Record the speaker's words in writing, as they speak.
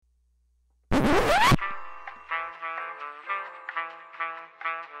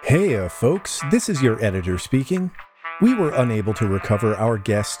Hey, folks, this is your editor speaking. We were unable to recover our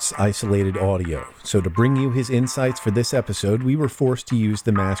guest's isolated audio, so to bring you his insights for this episode, we were forced to use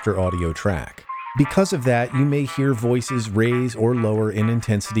the master audio track. Because of that, you may hear voices raise or lower in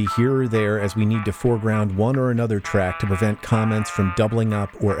intensity here or there as we need to foreground one or another track to prevent comments from doubling up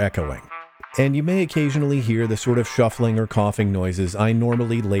or echoing. And you may occasionally hear the sort of shuffling or coughing noises I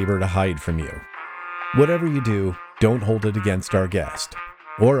normally labor to hide from you. Whatever you do, don't hold it against our guest.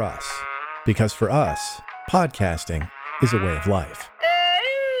 Or us. Because for us, podcasting is a way of life.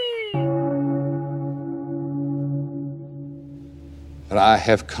 But I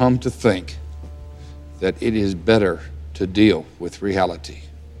have come to think that it is better to deal with reality.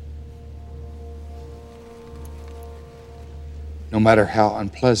 No matter how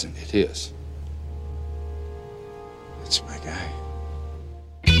unpleasant it is. That's my guy.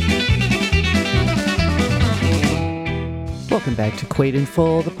 Welcome back to Quaid in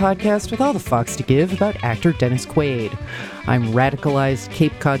Full, the podcast with all the fox to give about actor Dennis Quaid. I'm radicalized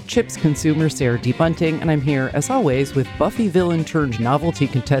Cape Cod chips consumer Sarah D. Bunting, and I'm here, as always, with Buffy villain turned novelty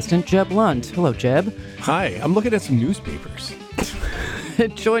contestant Jeb Lunt. Hello, Jeb. Hi, I'm looking at some newspapers.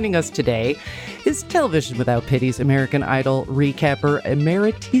 Joining us today is Television Without Pity's American Idol recapper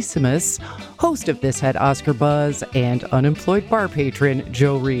emeritissimus, host of This Had Oscar Buzz, and unemployed bar patron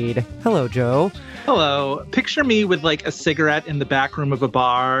Joe Reed. Hello, Joe. Hello. Picture me with like a cigarette in the back room of a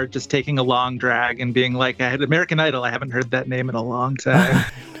bar, just taking a long drag and being like, I had American Idol. I haven't heard that name in a long time.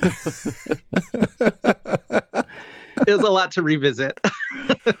 It was a lot to revisit.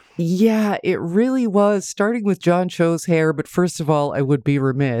 Yeah, it really was, starting with John Cho's hair. But first of all, I would be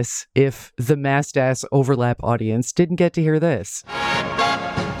remiss if the masked ass overlap audience didn't get to hear this.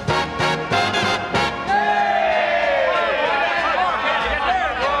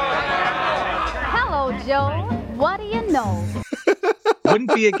 Hello, Joe. What do you know?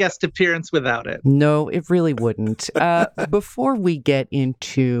 Wouldn't be a guest appearance without it. No, it really wouldn't. Before we get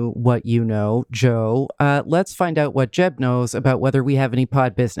into what you know, Joe, let's find out what Jeb knows about whether we have any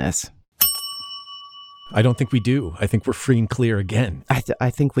pod business. I don't think we do. I think we're free and clear again. I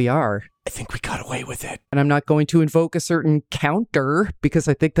think we are. I think we got away with it. And I'm not going to invoke a certain counter because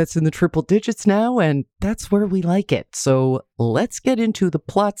I think that's in the triple digits now, and that's where we like it. So let's get into the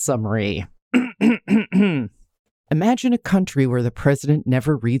plot summary. Imagine a country where the president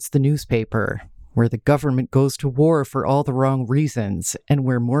never reads the newspaper, where the government goes to war for all the wrong reasons, and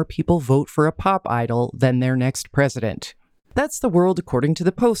where more people vote for a pop idol than their next president. That's the world according to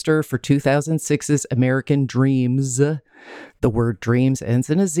the poster for 2006's American Dreamz. The word dreams ends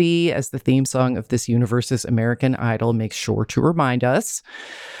in a Z, as the theme song of this universe's American Idol makes sure to remind us.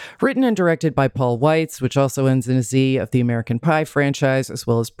 Written and directed by Paul Weitz, which also ends in a Z, of the American Pie franchise, as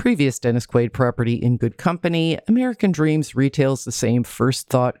well as previous Dennis Quaid property In Good Company, American Dreamz retails the same first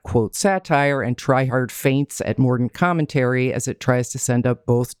thought, quote, satire and try-hard feints at mordant commentary as it tries to send up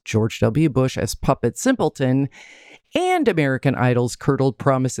both George W. Bush as puppet simpleton and American Idol's curdled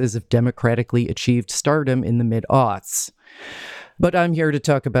promises of democratically achieved stardom in the mid-aughts. But I'm here to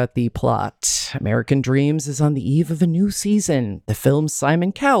talk about the plot. American Dreamz is on the eve of a new season. The film's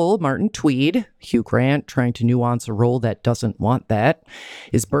Simon Cowell, Martin Tweed, Hugh Grant trying to nuance a role that doesn't want that,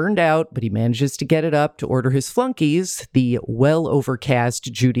 is burned out, but he manages to get it up to order his flunkies, the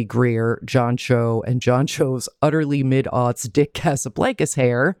well-overcast Judy Greer, John Cho, and John Cho's utterly mid-aughts Dick Casablancas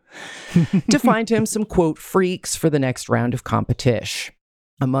hair, to find him some, quote, freaks for the next round of competition.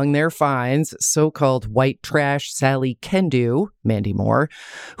 Among their finds, so-called white trash Sally Kendu, Mandy Moore,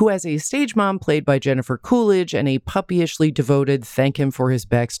 who has a stage mom played by Jennifer Coolidge and a puppyishly devoted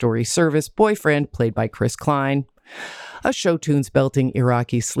thank-him-for-his-backstory service boyfriend played by Chris Klein. A show tunes belting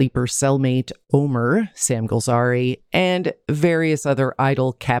Iraqi sleeper cellmate Omer, Sam Golzari, and various other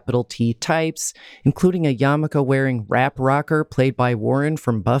idol capital T types, including a yarmulke-wearing rap rocker played by Warren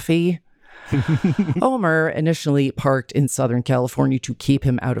from Buffy. Omer, initially parked in Southern California to keep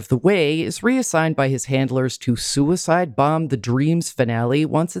him out of the way, is reassigned by his handlers to suicide bomb the Dreamz finale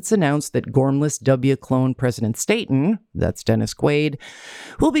once it's announced that Gormless W clone President Staten, that's Dennis Quaid,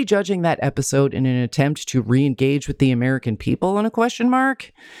 will be judging that episode in an attempt to re-engage with the American people on a question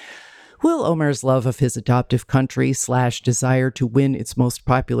mark. Will Omer's love of his adoptive country / desire to win its most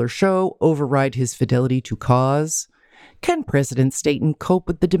popular show override his fidelity to cause? Can President Staten cope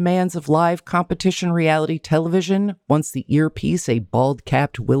with the demands of live competition reality television once the earpiece a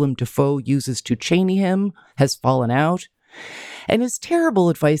bald-capped Willem Dafoe uses to Cheney him has fallen out? And is terrible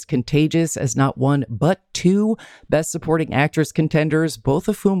advice contagious as not one, but two Best Supporting Actress contenders, both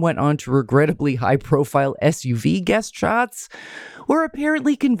of whom went on to regrettably high-profile SUV guest shots, were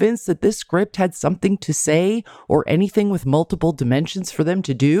apparently convinced that this script had something to say or anything with multiple dimensions for them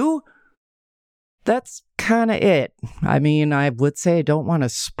to do? That's kind of it. I mean, I would say I don't want to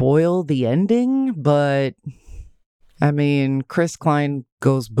spoil the ending, but I mean, Chris Klein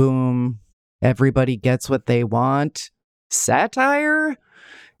goes boom, everybody gets what they want. Satire?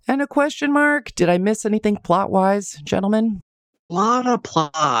 And a question mark? Did I miss anything plot-wise, gentlemen? A lot of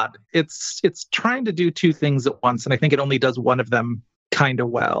plot. It's trying to do two things at once, and I think it only does one of them kind of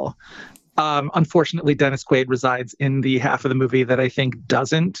well. Unfortunately, Dennis Quaid resides in the half of the movie that I think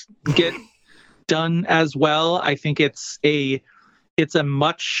doesn't get done as well. I think it's a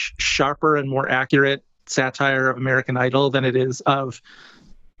much sharper and more accurate satire of American Idol than it is of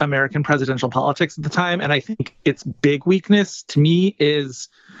American presidential politics at the time. And I think its big weakness to me is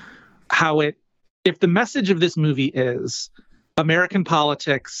if the message of this movie is American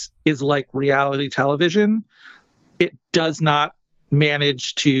politics is like reality television, it does not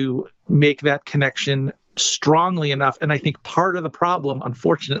manage to make that connection strongly enough. And I think part of the problem,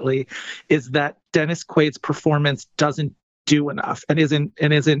 unfortunately, is that Dennis Quaid's performance doesn't do enough and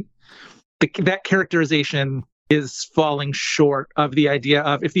isn't that characterization is falling short of the idea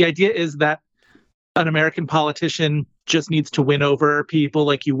of, if the idea is that an American politician just needs to win over people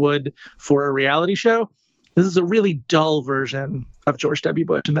like you would for a reality show, this is a really dull version of George W.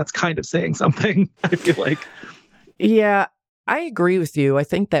 Bush, and that's kind of saying something, I feel like. Yeah, I agree with you. I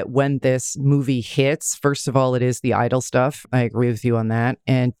think that when this movie hits, first of all, it is the Idol stuff. I agree with you on that.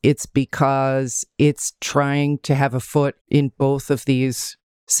 And it's because it's trying to have a foot in both of these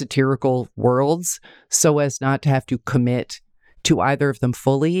satirical worlds so as not to have to commit to either of them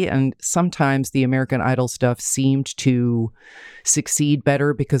fully. And sometimes the American Idol stuff seemed to succeed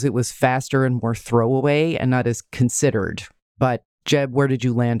better because it was faster and more throwaway and not as considered. But Jeb, where did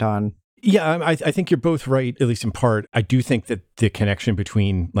you land on? Yeah, I think you're both right, at least in part. I do think that the connection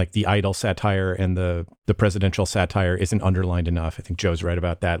between like the Idol satire and the presidential satire isn't underlined enough. I think Joe's right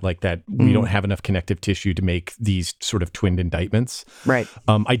about that. Like that we don't have enough connective tissue to make these sort of twinned indictments. Right.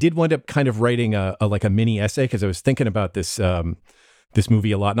 I did wind up kind of writing a mini essay because I was thinking about this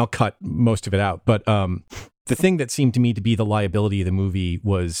movie a lot, and I'll cut most of it out. But the thing that seemed to me to be the liability of the movie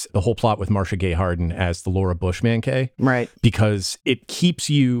was the whole plot with Marcia Gay Harden as the Laura Bush Mankay. Right. Because it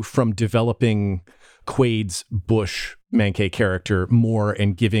keeps you from developing Quaid's Bush Mankay character more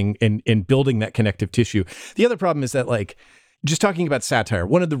and giving and building that connective tissue. The other problem is that, like, just talking about satire,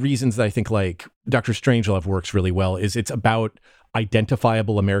 one of the reasons that I think like Dr. Strangelove works really well is it's about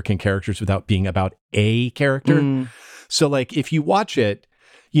identifiable American characters without being about a character. So like if you watch it,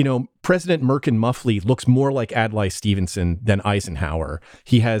 you know, President Merkin Muffley looks more like Adlai Stevenson than Eisenhower.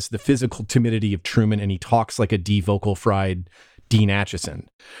 He has the physical timidity of Truman, and he talks like a devocal fried Dean Acheson,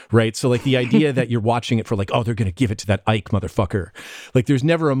 right? So like the idea that you're watching it for like, oh, they're going to give it to that Ike motherfucker. Like there's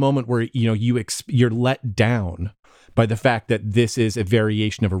never a moment where, you know, you're let down by the fact that this is a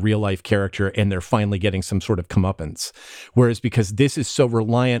variation of a real life character and they're finally getting some sort of comeuppance. Whereas because this is so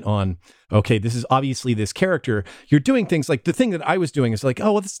reliant on, okay, this is obviously this character, you're doing things like the thing that I was doing is like,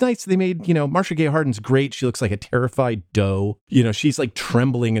 oh, well, it's nice. They made, you know, Marcia Gay Harden's great. She looks like a terrified doe. You know, she's like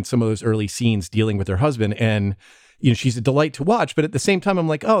trembling in some of those early scenes dealing with her husband. And, you know, she's a delight to watch. But at the same time, I'm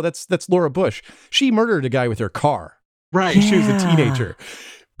like, oh, that's Laura Bush. She murdered a guy with her car. Right. She was a teenager.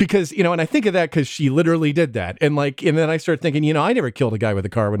 Because, you know, and I think of that because she literally did that. And like, and then I start thinking, you know, I never killed a guy with a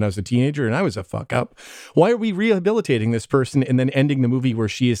car when I was a teenager and I was a fuck up. Why are we rehabilitating this person and then ending the movie where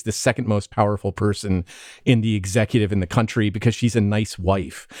she is the second most powerful person in the executive in the country because she's a nice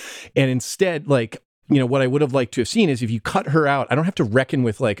wife? And instead, like, you know, what I would have liked to have seen is if you cut her out, I don't have to reckon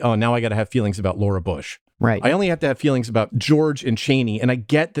with like, oh, now I got to have feelings about Laura Bush. Right. I only have to have feelings about George and Cheney. And I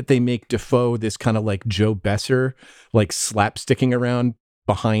get that they make Defoe this kind of like Joe Besser, like slapsticking around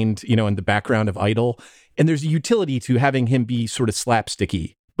behind, you know, in the background of Idol. And there's a utility to having him be sort of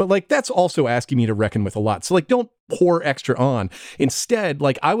slapsticky. But like, that's also asking me to reckon with a lot. So like, don't pour extra on. Instead,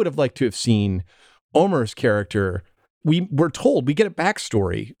 like, I would have liked to have seen Omer's character. We're told we get a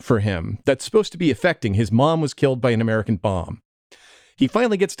backstory for him that's supposed to be affecting. His mom was killed by an American bomb. He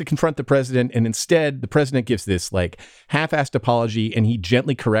finally gets to confront the president, and instead the president gives this like half-assed apology and he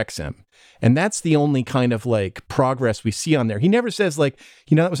gently corrects him. And that's the only kind of like progress we see on there. He never says like,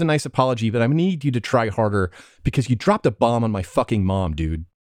 you know, that was a nice apology, but I need you to try harder because you dropped a bomb on my fucking mom, dude.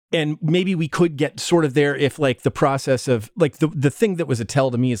 And maybe we could get sort of there if like the process of like the thing that was a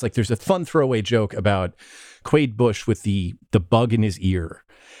tell to me is like there's a fun throwaway joke about Quaid Bush with the bug in his ear.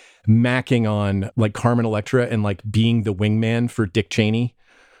 macking on like Carmen Electra and like being the wingman for Dick Cheney,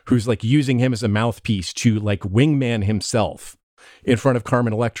 who's like using him as a mouthpiece to like wingman himself in front of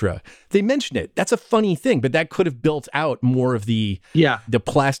Carmen Electra. They mention it. That's a funny thing, but that could have built out more of the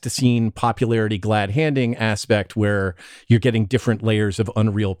plasticine popularity glad handing aspect where you're getting different layers of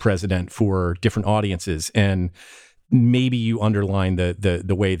Unreal President for different audiences. And maybe you underline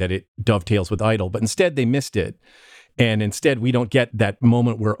the way that it dovetails with Idol, but instead they missed it. And instead we don't get that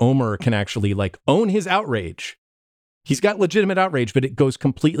moment where Omer can actually like own his outrage. He's got legitimate outrage, but it goes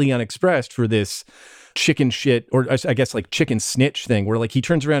completely unexpressed for this chicken shit, or I guess like chicken snitch thing, where like he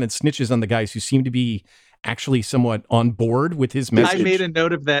turns around and snitches on the guys who seem to be actually somewhat on board with his message. I made a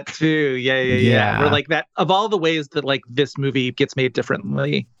note of that too. Yeah. Where like that, of all the ways that like this movie gets made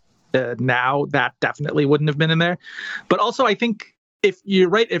differently now, that definitely wouldn't have been in there. But also, I think if you're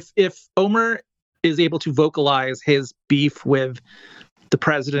right, if Omer is able to vocalize his beef with the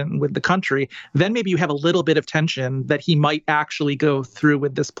president and with the country, then maybe you have a little bit of tension that he might actually go through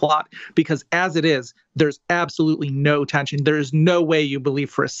with this plot, because as it is, there's absolutely no tension. There's no way you believe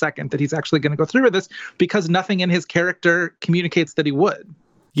for a second that he's actually going to go through with this, because nothing in his character communicates that he would.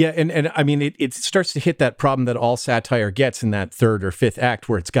 Yeah, and I mean, it starts to hit that problem that all satire gets in that third or fifth act,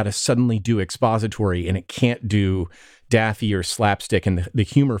 where it's got to suddenly do expository and it can't do daffy or slapstick, and the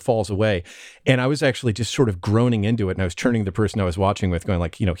humor falls away. And I was actually just sort of groaning into it, and I was turning to the person I was watching with going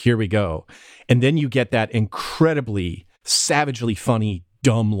like, here we go. And then you get that incredibly savagely funny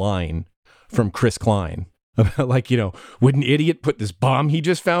dumb line from Chris Klein about like, would an idiot put this bomb he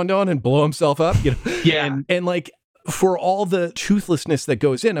just found on and blow himself up? Yeah. And like, for all the toothlessness that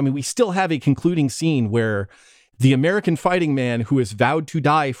goes in, I mean, we still have a concluding scene where the American fighting man who has vowed to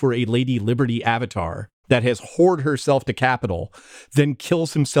die for a Lady Liberty avatar that has whored herself to capital, then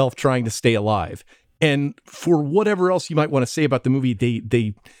kills himself trying to stay alive. And for whatever else you might want to say about the movie,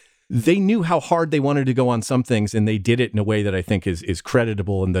 they knew how hard they wanted to go on some things, and they did it in a way that I think is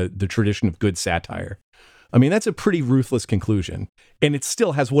creditable in the tradition of good satire. I mean, that's a pretty ruthless conclusion, and it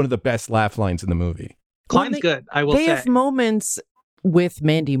still has one of the best laugh lines in the movie. Klein's good, I will say. They have moments with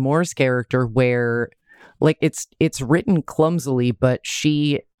Mandy Moore's character where, like, it's written clumsily, but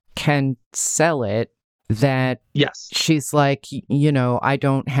she can sell it. That yes, she's like, I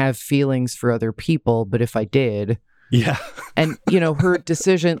don't have feelings for other people, but if I did, yeah. And her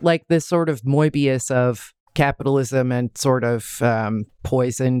decision, like this sort of Moebius of capitalism and sort of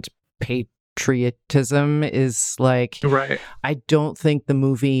poisoned patriotism is like, right. I don't think the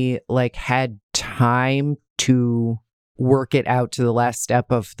movie like had time to work it out to the last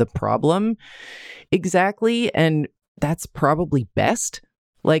step of the problem exactly, and that's probably best.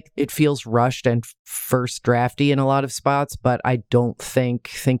 Like, it feels rushed and first drafty in a lot of spots, but I don't think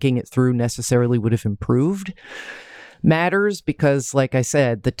thinking it through necessarily would have improved matters, because, like I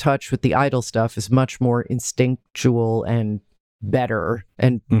said, the touch with the Idol stuff is much more instinctual and better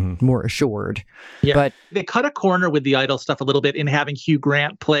and more assured. Yeah, but they cut a corner with the Idol stuff a little bit in having Hugh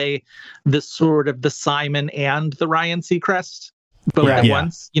Grant play the sort of the Simon and the Ryan Seacrest both at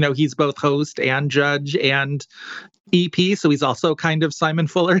once. He's both host and judge and EP, so he's also kind of Simon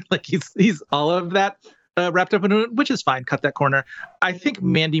Fuller. Like he's all of that wrapped up in it, which is fine. Cut that corner. I think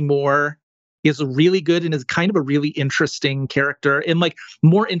Mandy Moore is really good and is kind of a really interesting character, and like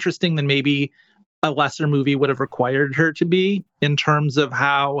more interesting than maybe a lesser movie would have required her to be, in terms of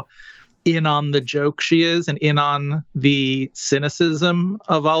how in on the joke she is and in on the cynicism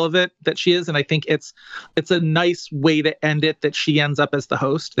of all of it that she is. And I think it's a nice way to end it, that she ends up as the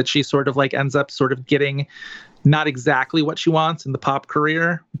host, that she sort of like ends up sort of getting not exactly what she wants in the pop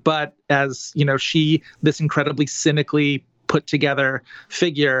career, but as, she, this incredibly cynically put together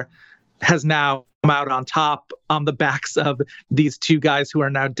figure, has now come out on top on the backs of these two guys who are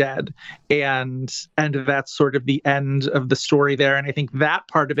now dead. And that's sort of the end of the story there. And I think that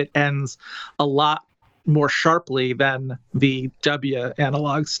part of it ends a lot more sharply than the W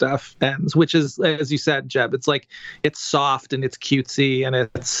analog stuff ends, which is, as you said, Jeb, it's like, it's soft and it's cutesy and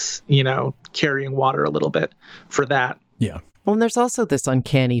it's, carrying water a little bit for that. Yeah. Well, and there's also this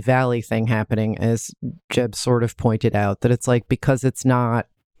uncanny valley thing happening, as Jeb sort of pointed out, that it's like, because it's not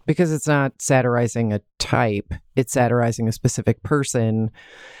satirizing a type, it's satirizing a specific person.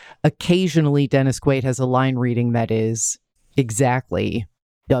 Occasionally, Dennis Quaid has a line reading that is exactly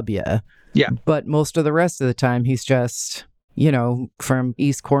W. Yeah. But most of the rest of the time, he's just, from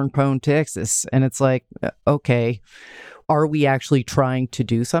East Cornpone, Texas. And it's like, okay, are we actually trying to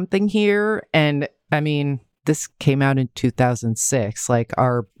do something here? And I mean, this came out in 2006. Like,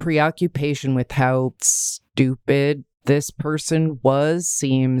 our preoccupation with how stupid this person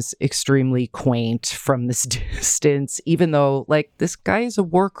seems extremely quaint from this distance, even though, like, this guy is a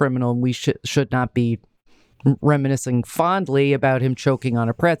war criminal and we should not be reminiscing fondly about him choking on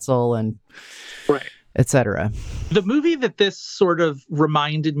a pretzel and etc. The movie that this sort of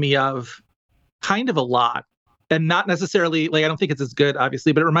reminded me of kind of a lot, and not necessarily, like, I don't think it's as good,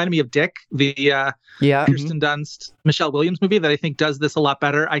 obviously, but it reminded me of Dick, the Kirsten Dunst, Michelle Williams movie that I think does this a lot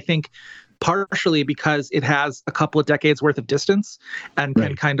better. I think partially because it has a couple of decades worth of distance and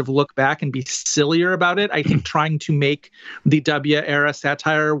can kind of look back and be sillier about it. I think trying to make the W era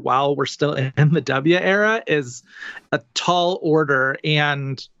satire while we're still in the W era is a tall order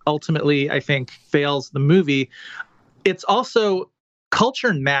and ultimately, I think, fails the movie. It's also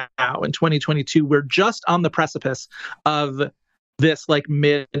culture now in 2022. We're just on the precipice of this like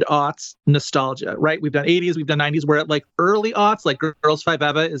mid-aughts nostalgia, right? We've done 80s, we've done 90s. We're at like early aughts, like Girls 5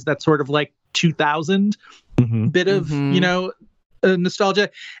 Eva is that sort of like 2000 bit of,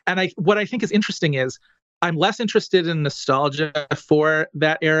 nostalgia. And what I think is interesting is I'm less interested in nostalgia for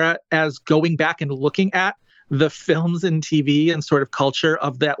that era as going back and looking at the films and TV and sort of culture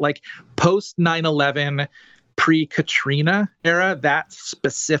of that like post 9/11 pre-Katrina era, that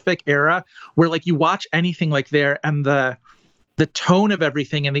specific era where like you watch anything like there and the tone of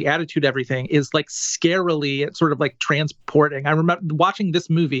everything and the attitude of everything is like scarily, it's sort of like transporting. I remember watching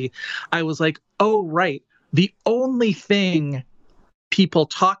this movie, I was like, oh, right. The only thing people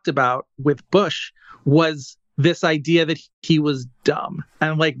talked about with Bush was this idea that he was dumb.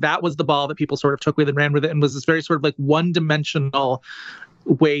 And like, that was the ball that people sort of took with and ran with it and was this very sort of like one-dimensional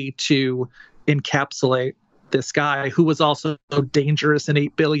way to encapsulate this guy who was also dangerous in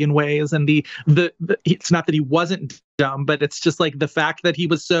 8 billion ways. And the it's not that he wasn't dumb, but it's just like the fact that he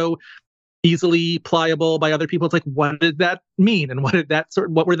was so easily pliable by other people. It's like, what did that mean? And what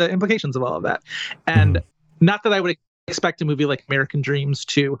were the implications of all of that? And not that I would expect a movie like American Dreamz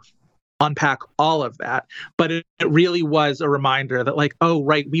to unpack all of that, but it really was a reminder that like, oh,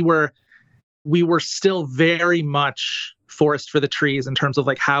 right, we were still very much forest for the trees in terms of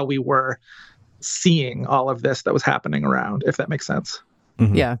like how we were seeing all of this that was happening around, if that makes sense.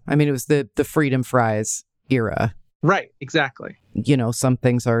 Yeah, I mean, it was the freedom fries era. Right, exactly. You know, some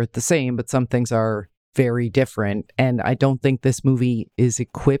things are the same, but some things are very different. And I don't think this movie is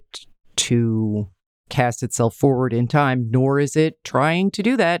equipped to cast itself forward in time, nor is it trying to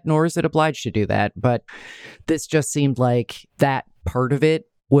do that, nor is it obliged to do that. But this just seemed like that part of it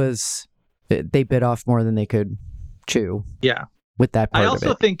was, they bit off more than they could chew. Yeah. With that part I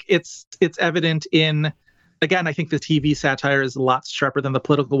also think it's evident in, again, I think the TV satire is a lot sharper than the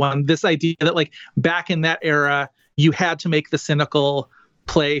political one. This idea that like back in that era, you had to make the cynical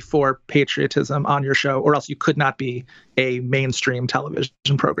play for patriotism on your show, or else you could not be a mainstream television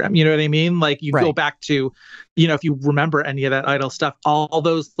program. You know what I mean? Like you go back to, you know, if you remember any of that Idol stuff, all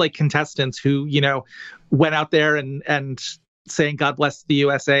those like contestants who, you know, went out there and saying God bless the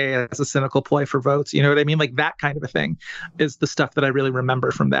USA as a cynical ploy for votes. You know what I mean? Like that kind of a thing is the stuff that I really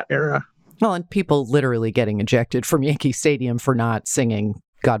remember from that era. Well, and people literally getting ejected from Yankee Stadium for not singing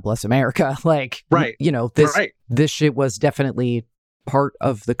God Bless America. Like, you know, this shit was definitely part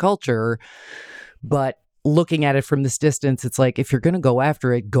of the culture. But looking at it from this distance, it's like, if you're going to go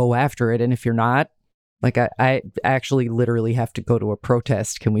after it, go after it. And if you're not, like, I actually literally have to go to a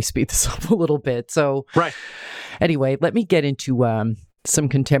protest. Can we speed this up a little bit? So, anyway, let me get into some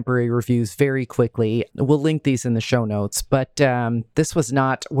contemporary reviews very quickly. We'll link these in the show notes. But this was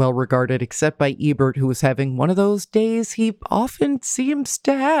not well regarded except by Ebert, who was having one of those days he often seems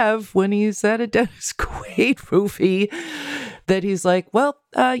to have when he's at a Dennis Quaid movie. That he's like, well,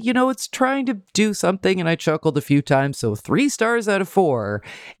 you know, it's trying to do something. And I chuckled a few times. So 3 stars out of 4.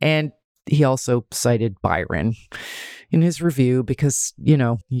 And he also cited Byron in his review because, you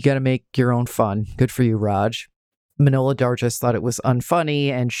know, you got to make your own fun. Good for you, Raj. Manola Dargis thought it was unfunny,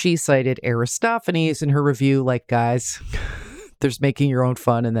 and she cited Aristophanes in her review. Like, guys, there's making your own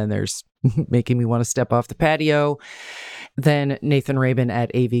fun, and then there's making me want to step off the patio. Then Nathan Rabin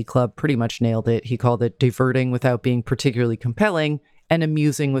at AV Club pretty much nailed it. He called it diverting without being particularly compelling and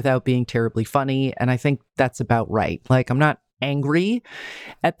amusing without being terribly funny. And I think that's about right. Like, I'm not angry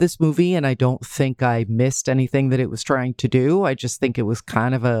at this movie, and I don't think I missed anything that it was trying to do. I just think it was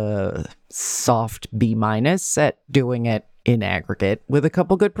kind of a soft B- at doing it in aggregate with a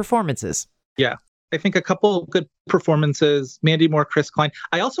couple good performances. Yeah, I think a couple good performances. Mandy Moore, Chris Klein.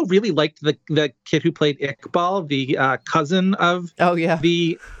 I also really liked the kid who played Iqbal, the cousin of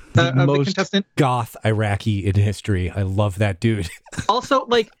the most contestant. Goth Iraqi in history. I love that dude. Also,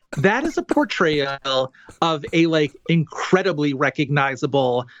 like, that is a portrayal of a like incredibly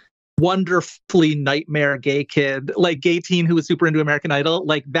recognizable wonderfully nightmare gay kid, like gay teen who was super into American Idol,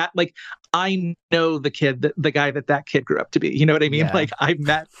 like that. Like I know the guy that kid grew up to be. You know what I mean? Yeah. Like I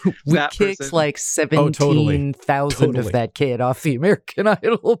met We that kicked person. like 17,000 of that kid off the American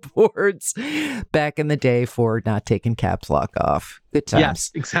Idol boards back in the day for not taking caps lock off. Good times.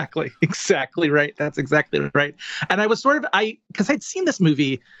 Yes, exactly right. That's exactly right. And I was because I'd seen this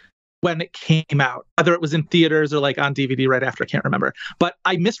movie when it came out, whether it was in theaters or like on DVD right after, I can't remember. But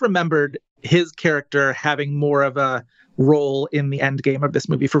I misremembered his character having more of a role in the end game of this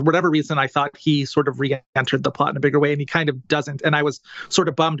movie. For whatever reason, I thought he sort of re-entered the plot in a bigger way, and he kind of doesn't. And I was sort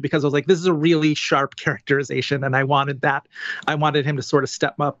of bummed because I was like, this is a really sharp characterization, and I wanted that. I wanted him to sort of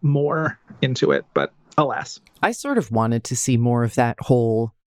step up more into it, but alas. I sort of wanted to see more of that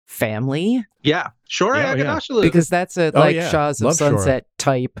whole family. Yeah, sure. Yeah. Absolutely. Because that's a Shaws of Love Sunset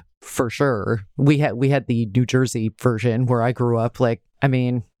type for sure. We had the New Jersey version where I grew up. Like, I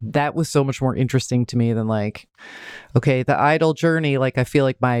mean, that was so much more interesting to me than like, okay, the Idol journey. Like, I feel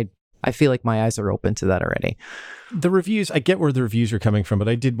like my eyes are open to that already. The reviews, I get where the reviews are coming from, but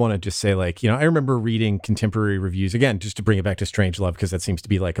I did want to just say, like, I remember reading contemporary reviews, again, just to bring it back to Strangelove, because that seems to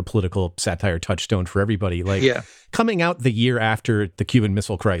be like a political satire touchstone for everybody. Like, coming out the year after the Cuban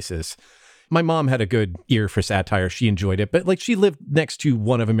Missile Crisis, my mom had a good ear for satire. She enjoyed it, but like she lived next to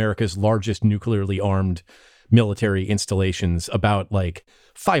one of America's largest nuclearly armed military installations about like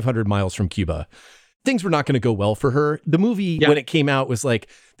 500 miles from Cuba. Things were not going to go well for her. The movie, when it came out, was like,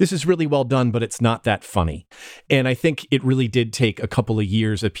 this is really well done, but it's not that funny. And I think it really did take a couple of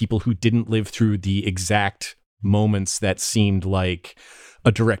years of people who didn't live through the exact moments that seemed like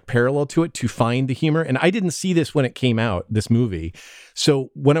a direct parallel to it to find the humor. And I didn't see this when it came out, this movie. So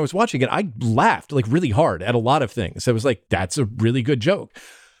when I was watching it, I laughed like really hard at a lot of things. I was like, that's a really good joke.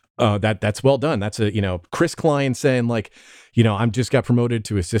 That's well done. That's Chris Klein saying like, I'm just got promoted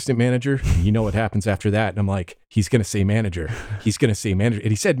to assistant manager. You know what happens after that? And I'm like, he's going to say manager. He's going to say manager.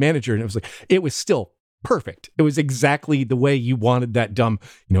 And he said manager. And it was like, it was still perfect. It was exactly the way you wanted that dumb,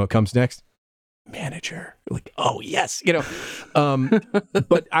 what comes next? Manager. Like, oh yes,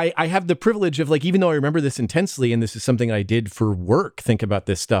 but I have the privilege of like, even though I remember this intensely, and this is something I did for work, think about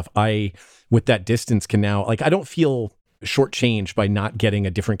this stuff, I, with that distance, can now, like, I don't feel shortchanged by not getting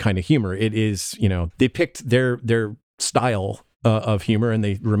a different kind of humor. It is, they picked their style of humor and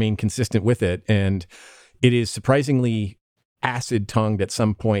they remain consistent with it. And it is surprisingly acid-tongued at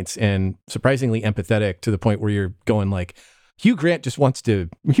some points and surprisingly empathetic to the point where you're going like, Hugh Grant just wants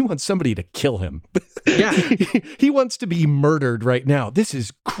somebody to kill him. Yeah. He wants to be murdered right now. This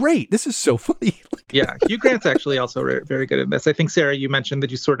is great. This is so funny. Yeah. Hugh Grant's actually also very good in this. I think, Sarah, you mentioned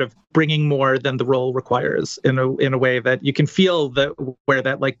that you sort of bringing more than the role requires in a way that you can feel where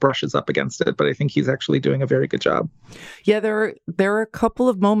that like brushes up against it. But I think he's actually doing a very good job. Yeah, there are a couple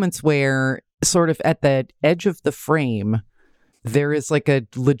of moments where sort of at the edge of the frame, there is like a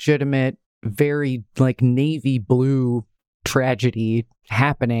legitimate, very like navy blue tragedy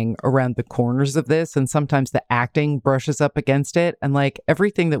happening around the corners of this, and sometimes the acting brushes up against it, and like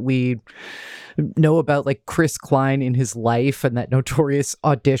everything that we know about like Chris Klein in his life and that notorious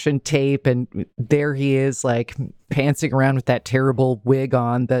audition tape, and there he is like pantsing around with that terrible wig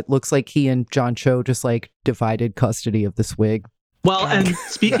on that looks like he and John Cho just like divided custody of this wig. Well, and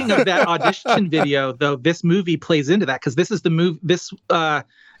speaking of that audition video, though, this movie plays into that, because this is the move. At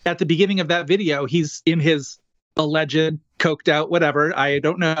the beginning of that video, he's in his alleged coked out whatever. I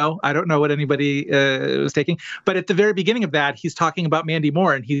don't know what anybody was taking, but at the very beginning of that, he's talking about Mandy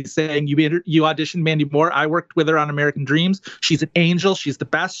Moore, and he's saying, you auditioned Mandy Moore. I worked with her on American Dreams. She's an angel. She's the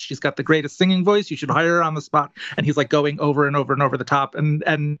best. She's got the greatest singing voice. You should hire her on the spot. And he's like going over and over and over the top. And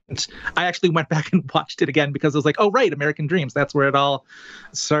I actually went back and watched it again because I was like, oh right, American Dreams. That's where it all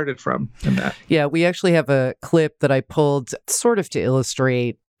started from. In that. Yeah, we actually have a clip that I pulled sort of to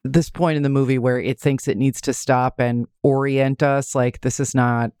illustrate this point in the movie where it thinks it needs to stop and orient us. Like, this is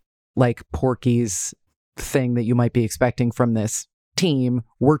not like Porky's thing that you might be expecting from this team.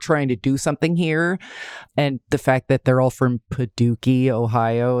 We're trying to do something here. And the fact that they're all from Paducah,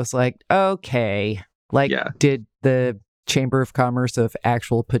 Ohio is like, okay. Like, did the Chamber of Commerce of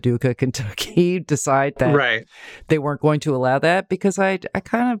actual Paducah, Kentucky decide that they weren't going to allow that? Because I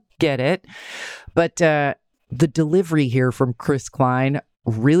kind of get it. But the delivery here from Chris Klein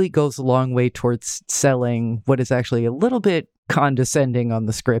really goes a long way towards selling what is actually a little bit condescending on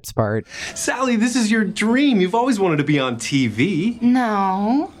the script's part. Sally, this is your dream. You've always wanted to be on TV.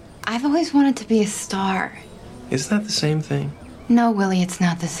 No, I've always wanted to be a star. Is that the same thing? No, Willie, it's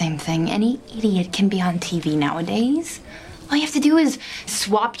not the same thing. Any idiot can be on TV nowadays. All you have to do is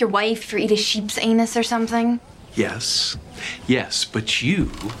swap your wife or eat a sheep's anus or something. Yes, but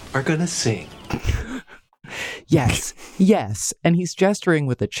you are gonna sing. Yes. And he's gesturing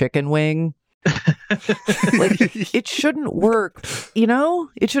with a chicken wing. Like, it shouldn't work,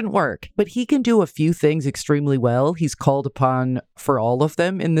 it shouldn't work. But he can do a few things extremely well. He's called upon for all of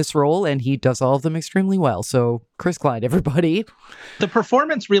them in this role, and he does all of them extremely well. So Chris Klein, everybody. The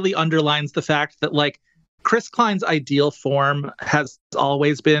performance really underlines the fact that, like, Chris Klein's ideal form has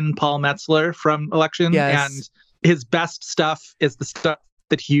always been Paul Metzler from Election. Yes. And his best stuff is the stuff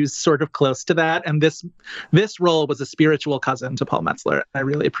that Hugh's sort of close to that. And this role was a spiritual cousin to Paul Metzler. I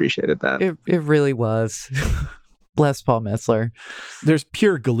really appreciated that. It really was. Bless Paul Metzler. There's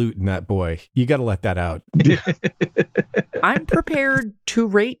pure galoot in that boy. You got to let that out. I'm prepared to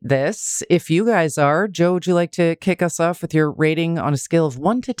rate this. If you guys are, Joe, would you like to kick us off with your rating on a scale of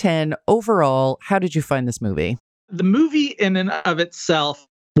 1 to 10 overall? How did you find this movie? The movie in and of itself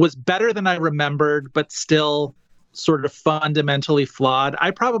was better than I remembered, but still sort of fundamentally flawed.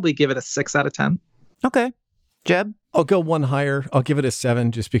 I probably give it a 6 out of 10. Okay. Jeb? I'll go one higher. I'll give it a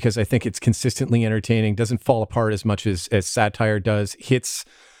 7 just because I think it's consistently entertaining, doesn't fall apart as much as satire does, hits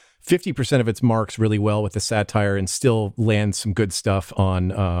 50% of its marks really well with the satire and still lands some good stuff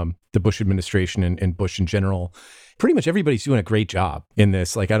on the Bush administration and Bush in general. Pretty much everybody's doing a great job in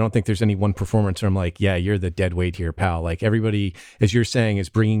this. Like, I don't think there's any one performance where I'm like, yeah, you're the dead weight here, pal. Like, everybody, as you're saying, is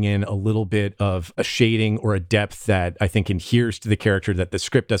bringing in a little bit of a shading or a depth that I think adheres to the character that the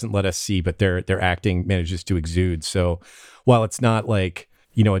script doesn't let us see, but their acting manages to exude. So while it's not like,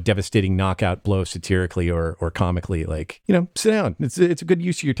 a devastating knockout blow satirically or comically, like, sit down. It's a good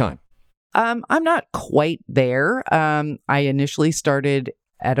use of your time. I'm not quite there. I initially started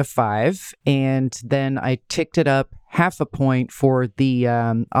at a 5, and then I ticked it up half a point for the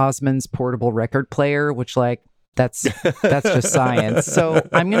Osmond's portable record player, which, like, that's just science. So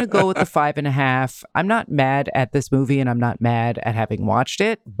I'm going to go with the 5.5. I'm not mad at this movie, and I'm not mad at having watched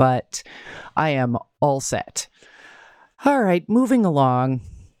it, but I am all set. All right, moving along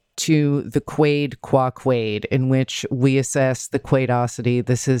to the Quaid Qua Quaid, in which we assess the Quaidosity.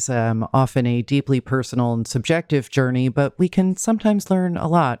 This is often a deeply personal and subjective journey, but we can sometimes learn a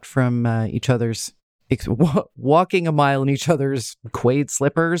lot from each other's walking a mile in each other's Quaid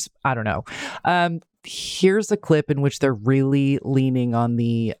slippers. I don't know. Here's a clip in which they're really leaning on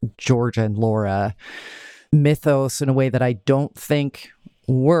the George and Laura mythos in a way that I don't think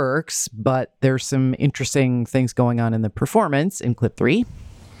works, but there's some interesting things going on in the performance in clip 3.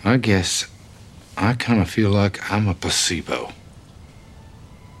 I guess I kind of feel like I'm a placebo.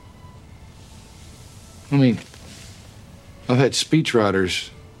 I mean, I've had speechwriters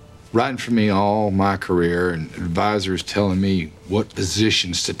writing for me all my career and advisors telling me what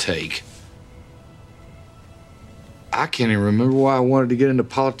positions to take. I can't even remember why I wanted to get into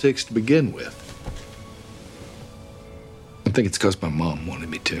politics to begin with. I think it's because my mom wanted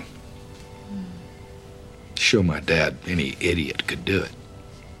me to. Show my dad any idiot could do it.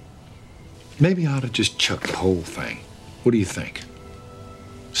 Maybe I ought to just chuck the whole thing. What do you think?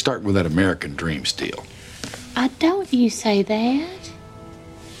 Start with that American Dreamz deal. Don't you say that.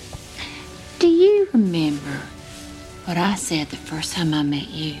 Do you remember what I said the first time I met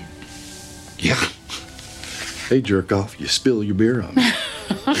you? Yeah. Hey, jerk off, you spill your beer on me.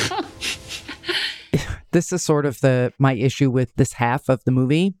 This is sort of my issue with this half of the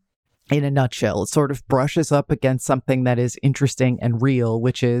movie. In a nutshell, it sort of brushes up against something that is interesting and real,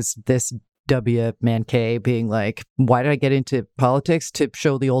 which is this W. Man K being like, why did I get into politics? To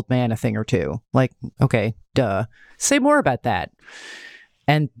show the old man a thing or two. Like, okay, duh. Say more about that.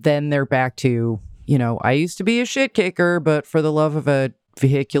 And then they're back to, I used to be a shit kicker, but for the love of a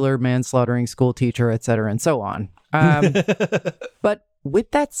vehicular manslaughtering school teacher, et cetera, and so on. But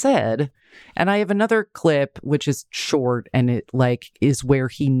with that said, and I have another clip, which is short, and it is where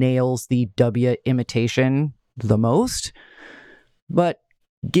he nails the W imitation the most. But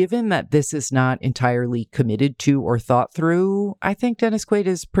given that this is not entirely committed to or thought through, I think Dennis Quaid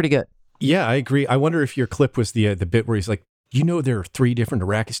is pretty good. Yeah, I agree. I wonder if your clip was the bit where he's like, there are 3 different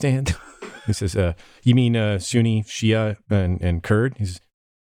Iraqistans? He says, you mean Sunni, Shia, and Kurd? He says,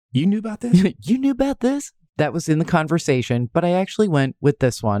 you knew about this? You knew about this? That was in the conversation, but I actually went with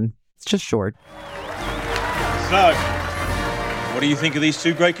this one. It's just short. So, what do you think of these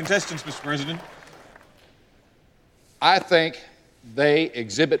 2 great contestants, Mr. President? I think they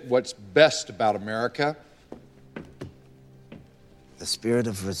exhibit what's best about America. The spirit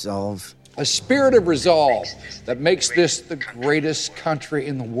of resolve. A spirit of resolve that makes this the greatest country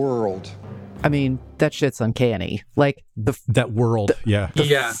in the world. I mean, that shit's uncanny. Like, that world, yeah.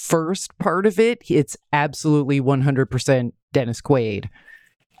 The first part of it, it's absolutely 100% Dennis Quaid.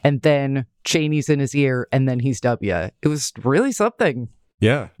 and then Cheney's in his ear, and then he's W. It was really something.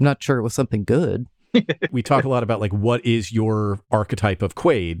 Yeah. I'm not sure it was something good. We talk a lot about like what is your archetype of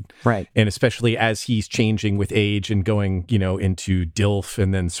Quaid, right? And especially as he's changing with age and going, into DILF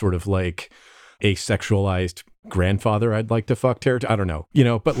and then sort of like a sexualized grandfather I'd like to fuck territory. I don't know,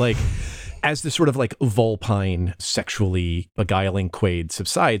 but like as the sort of like vulpine, sexually beguiling Quaid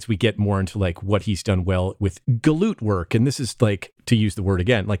subsides, we get more into like what he's done well with galoot work. And this is like, to use the word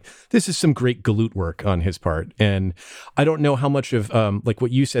again, like this is some great galoot work on his part. And I don't know how much of like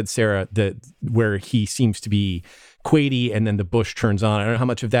what you said, Sarah, that where he seems to be Quaidy and then the bush turns on. I don't know how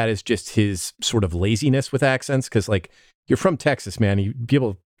much of that is just his sort of laziness with accents. Cause like you're from Texas, man, you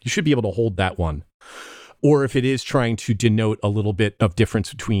should be able to hold that one. Or if it is trying to denote a little bit of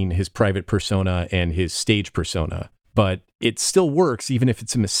difference between his private persona and his stage persona. But it still works, even if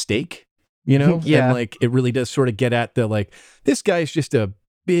it's a mistake, Yeah. And like, it really does sort of get at the, like, this guy's just a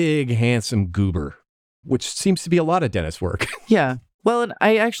big, handsome goober, which seems to be a lot of Dennis work. Yeah. Well, and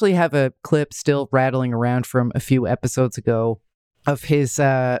I actually have a clip still rattling around from a few episodes ago of his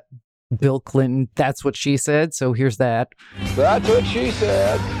Bill Clinton, "That's what she said." So here's that. That's what she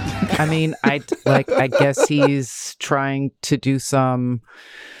said. I mean, I guess he's trying to do some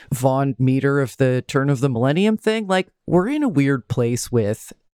Von Meter of the turn of the millennium thing. Like, we're in a weird place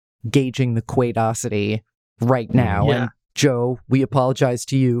with gauging the Quaidosity right now. Yeah. And Joe, we apologize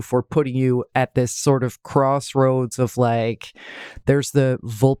to you for putting you at this sort of crossroads of like, there's the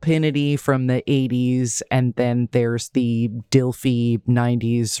vulpinity from the 80s, and then there's the Dilfy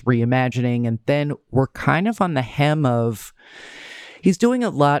 90s reimagining, and then we're kind of on the hem of, he's doing a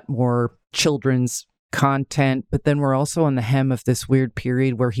lot more children's content, but then we're also on the hem of this weird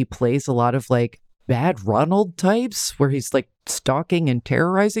period where he plays a lot of like bad Ronald types, where he's like stalking and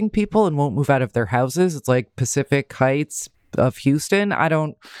terrorizing people and won't move out of their houses. It's like Pacific Heights of Houston.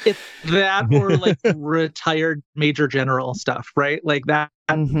 It's that or like retired major general stuff, right? Like that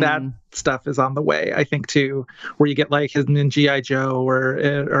stuff is on the way, I think, too, where you get like his G.I. Joe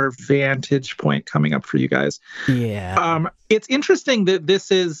or Vantage Point coming up for you guys. Yeah. It's interesting that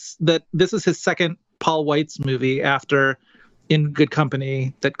this is his second Paul Weitz movie after In Good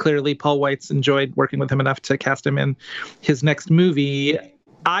Company, that clearly Paul Weitz enjoyed working with him enough to cast him in his next movie.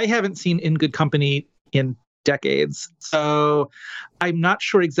 I haven't seen In Good Company in decades, so I'm not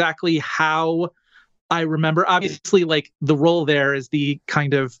sure exactly how I remember. Obviously, like, the role there is the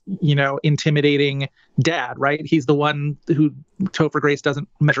kind of, intimidating dad, right? He's the one who Topher Grace doesn't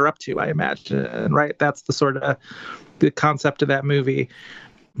measure up to, I imagine, right? That's the sort of the concept of that movie.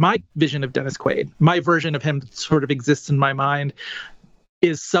 My vision of Dennis Quaid, my version of him that sort of exists in my mind,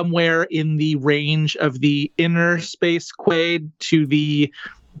 is somewhere in the range of the Inner Space Quaid to the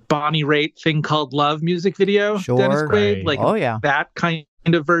Bonnie Raitt Thing Called Love music video. Sure. Dennis Quaid, Right. like, oh yeah, that kind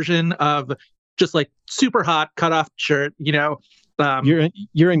of version of just like super hot, cut off shirt, You're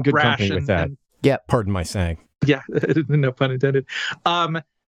in good company with that. Yeah. Pardon my saying. Yeah, no pun intended.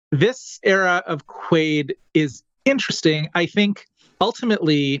 This era of Quaid is interesting. I think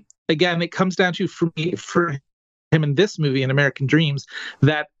ultimately, again, it comes down to, for him in this movie, in American Dreamz,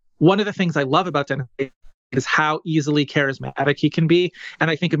 that one of the things I love about Dennis Quaid is how easily charismatic he can be. And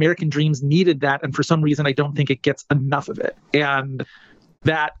I think American Dreamz needed that. And for some reason, I don't think it gets enough of it. And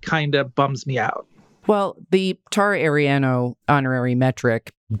that kind of bums me out. Well, the Tara Ariano honorary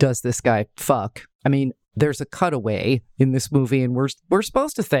metric, does this guy fuck? I mean, there's a cutaway in this movie, and we're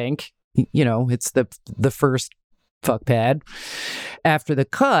supposed to think, it's the first fuck pad after the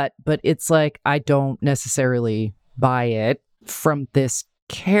cut, but it's like, I don't necessarily buy it from this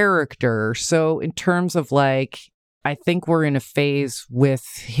character. So in terms of like, I think we're in a phase with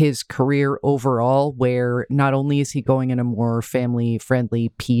his career overall where not only is he going in a more family-friendly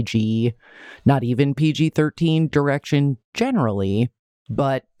PG, not even PG-13 direction generally,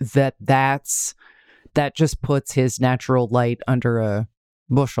 but that just puts his natural light under a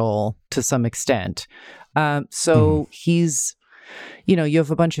bushel to some extent. So he's, you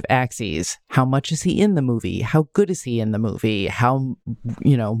have a bunch of axes. How much is he in the movie? How good is he in the movie? How,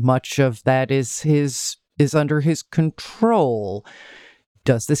 much of that is under his control?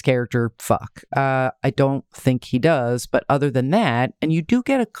 Does this character fuck? I don't think he does, but other than that, and you do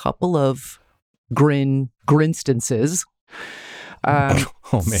get a couple of grinstances. Oh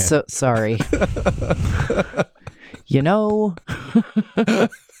man. So sorry. No,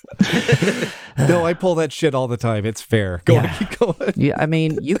 I pull that shit all the time. It's fair. Go on, keep going. Yeah, I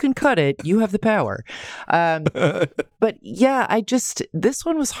mean, you can cut it. You have the power. But yeah, this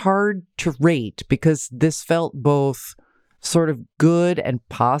one was hard to rate because this felt both sort of good and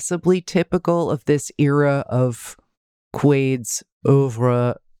possibly typical of this era of Quaid's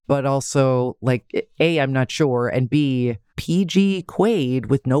oeuvre but also, like, A, I'm not sure, and B, PG Quaid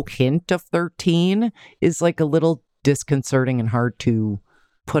with no hint of 13 is like a little disconcerting and hard to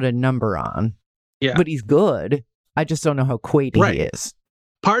put a number on. Yeah. But he's good. I just don't know how Quaid he is.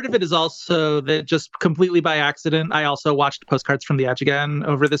 Part of it is also that just completely by accident, I also watched Postcards from the Edge again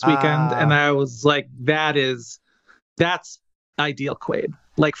over this weekend. And I was like, that's ideal Quaid.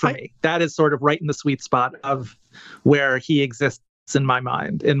 Like for me, that is sort of right in the sweet spot of where he exists in my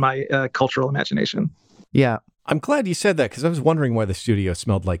mind, in my cultural imagination. Yeah. I'm glad you said that because I was wondering why the studio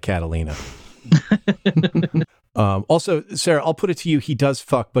smelled like Catalina. Also, Sarah, I'll put it to you. He does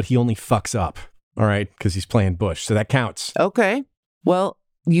fuck, but he only fucks up. All right. Because he's playing Bush. So that counts. Okay. Well,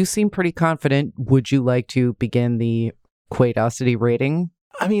 you seem pretty confident. Would you like to begin the Quaidosity rating?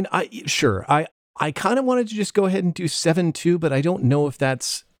 I mean, sure. I kind of wanted to just go ahead and do 7.2, but I don't know if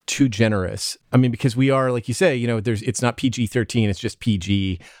that's too generous. I mean, because we are, like you say, it's not PG-13, it's just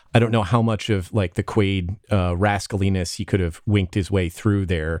PG. I don't know how much of like the Quaid rascaliness he could have winked his way through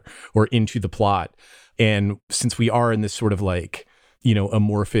there or into the plot. And since we are in this sort of like,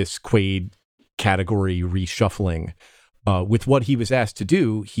 amorphous Quaid category reshuffling, with what he was asked to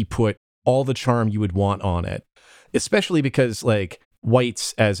do, he put all the charm you would want on it, especially because like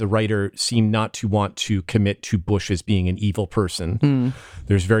Weitz as a writer seemed not to want to commit to Bush as being an evil person.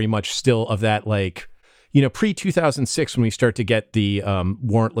 There's very much still of that, like, pre-2006 when we start to get the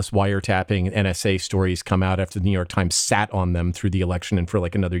warrantless wiretapping NSA stories come out after the New York Times sat on them through the election and for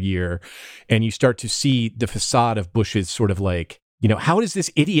like another year. And you start to see the facade of Bush's sort of like, how does this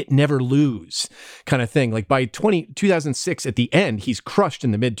idiot never lose kind of thing? Like by 2006 at the end, he's crushed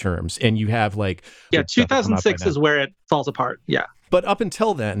in the midterms and you have like... Yeah, 2006 is where it falls apart. Yeah. But up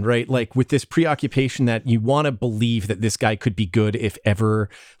until then, right, like with this preoccupation that you want to believe that this guy could be good if ever,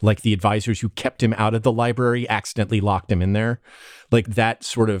 like the advisors who kept him out of the library accidentally locked him in there. Like that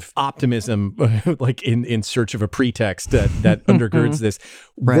sort of optimism, like in search of a pretext that undergirds this,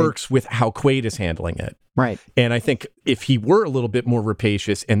 works with how Quaid is handling it. Right. And I think if he were a little bit more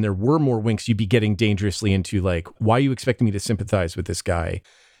rapacious and there were more winks, you'd be getting dangerously into like, why are you expecting me to sympathize with this guy?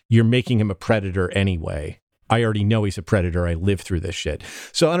 You're making him a predator anyway. I already know he's a predator. I lived through this shit.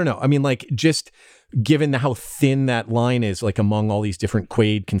 So I don't know. I mean, like, just given how thin that line is, like among all these different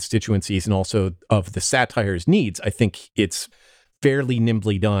Quaid constituencies and also of the satire's needs, I think it's fairly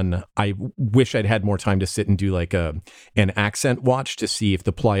nimbly done. I wish I'd had more time to sit and do like an accent watch to see if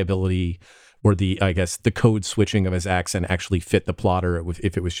the pliability or the code switching of his accent actually fit the plot or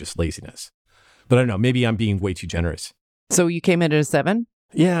if it was just laziness. But I don't know. Maybe I'm being way too generous. So you came in at a 7?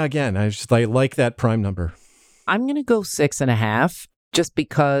 Yeah, again, I like that prime number. I'm going to go 6.5 just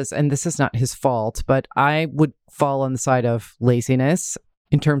because, and this is not his fault, but I would fall on the side of laziness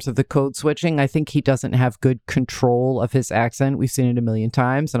in terms of the code switching. I think he doesn't have good control of his accent. We've seen it a million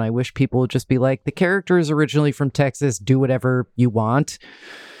times, and I wish people would just be like, the character is originally from Texas, do whatever you want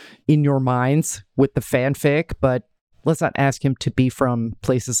in your minds with the fanfic, but let's not ask him to be from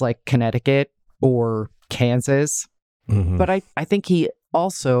places like Connecticut or Kansas. Mm-hmm. But I think he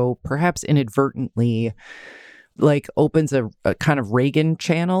also, perhaps inadvertently, like opens a kind of Reagan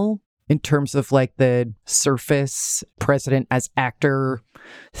channel in terms of like the surface president as actor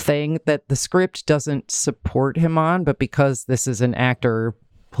thing that the script doesn't support him on, but because this is an actor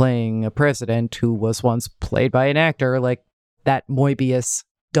playing a president who was once played by an actor, like that Moebius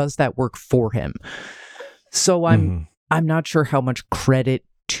does that work for him. So I'm not sure how much credit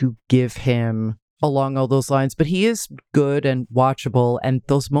to give him along all those lines, but he is good and watchable. And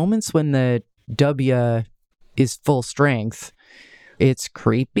those moments when the W is full strength, it's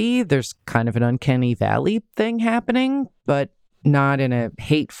creepy. There's kind of an uncanny valley thing happening, but not in a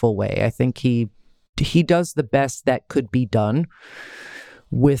hateful way. I think he does the best that could be done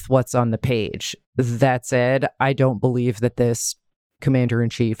with what's on the page. That said, I don't believe that this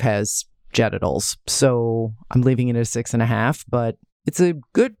commander-in-chief has genitals, so I'm leaving it at 6.5, but it's a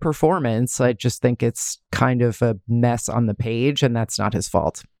good performance. I just think it's kind of a mess on the page, and that's not his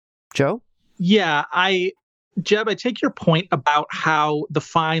fault. Joe? Yeah, Jeb, I take your point about how the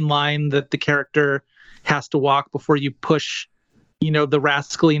fine line that the character has to walk before you push, the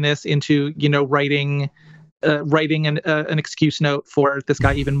rascaliness into, writing an excuse note for this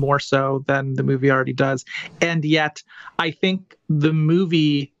guy even more so than the movie already does. And yet, I think the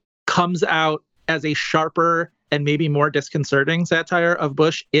movie comes out as a sharper and maybe more disconcerting satire of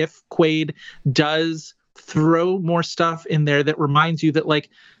Bush if Quaid does throw more stuff in there that reminds you that, like,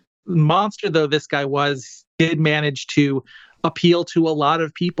 monster though this guy was, did manage to appeal to a lot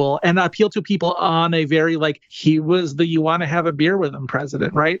of people, and appeal to people on a very, like, he was the you want to have a beer with him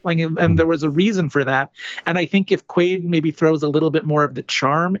president, right? Like, and there was a reason for that. And I think if Quaid maybe throws a little bit more of the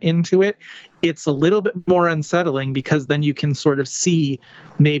charm into it, it's a little bit more unsettling, because then you can sort of see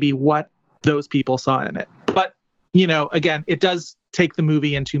maybe what those people saw in it. But, you know, again, it does take the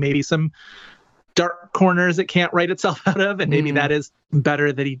movie into maybe some dark corners it can't write itself out of, and maybe that is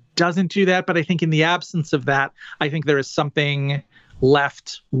better that he doesn't do that. But I think in the absence of that, I think there is something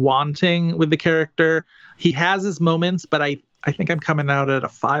left wanting with the character. He has his moments, but I think I'm coming out at a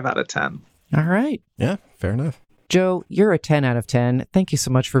 5 out of 10. All right. Yeah, fair enough. Joe, you're a 10 out of 10. Thank you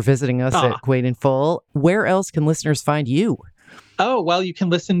so much for visiting us at Quaid in Full. Where else can listeners find you? Oh, well, you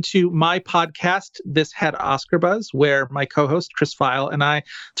can listen to my podcast, This Had Oscar Buzz, where my co-host, Chris Feil, and I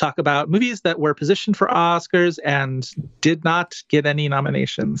talk about movies that were positioned for Oscars and did not get any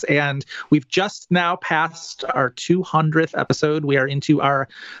nominations. And we've just now passed our 200th episode. We are into our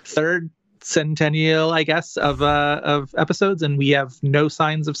third centennial, I guess, of episodes, and we have no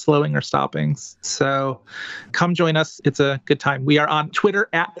signs of slowing or stopping. So come join us. It's a good time. We are on Twitter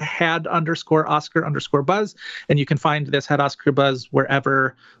at had_Oscar_Buzz, and you can find This Had Oscar Buzz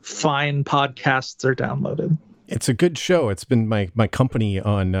wherever fine podcasts are downloaded. It's a good show. It's been my company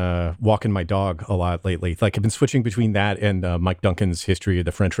on walking my dog a lot lately. Like, I've been switching between that and Mike Duncan's History of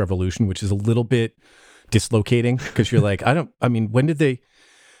the French Revolution, which is a little bit dislocating, because you're like, when did they...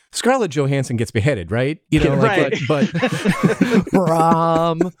 Scarlett Johansson gets beheaded, right? You know, right. But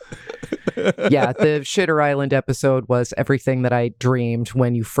Yeah, the Shitter Island episode was everything that I dreamed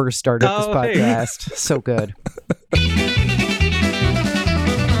when you first started this podcast. Hey. So good.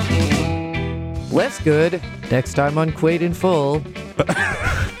 Less good. Next time on Quaid in Full,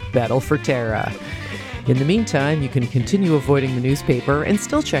 Battle for Terra. In the meantime, you can continue avoiding the newspaper and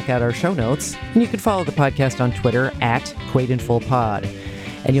still check out our show notes. And you can follow the podcast on Twitter at Quaid in Full Pod.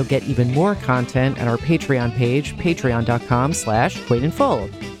 And you'll get even more content at our Patreon page, patreon.com/Quaid in Full.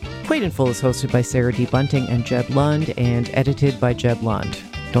 Quaid in Full is hosted by Sarah D. Bunting and Jeb Lund, and edited by Jeb Lund.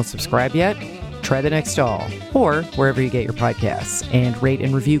 Don't subscribe yet? Try the next stall, or wherever you get your podcasts, and rate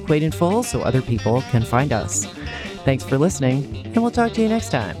and review Quaid in Full so other people can find us. Thanks for listening, and we'll talk to you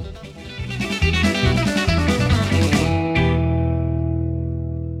next time.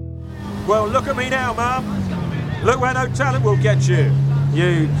 Well, look at me now, Mum. Look where no talent will get you.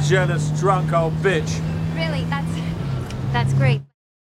 You jealous, drunk old bitch. Really, that's great.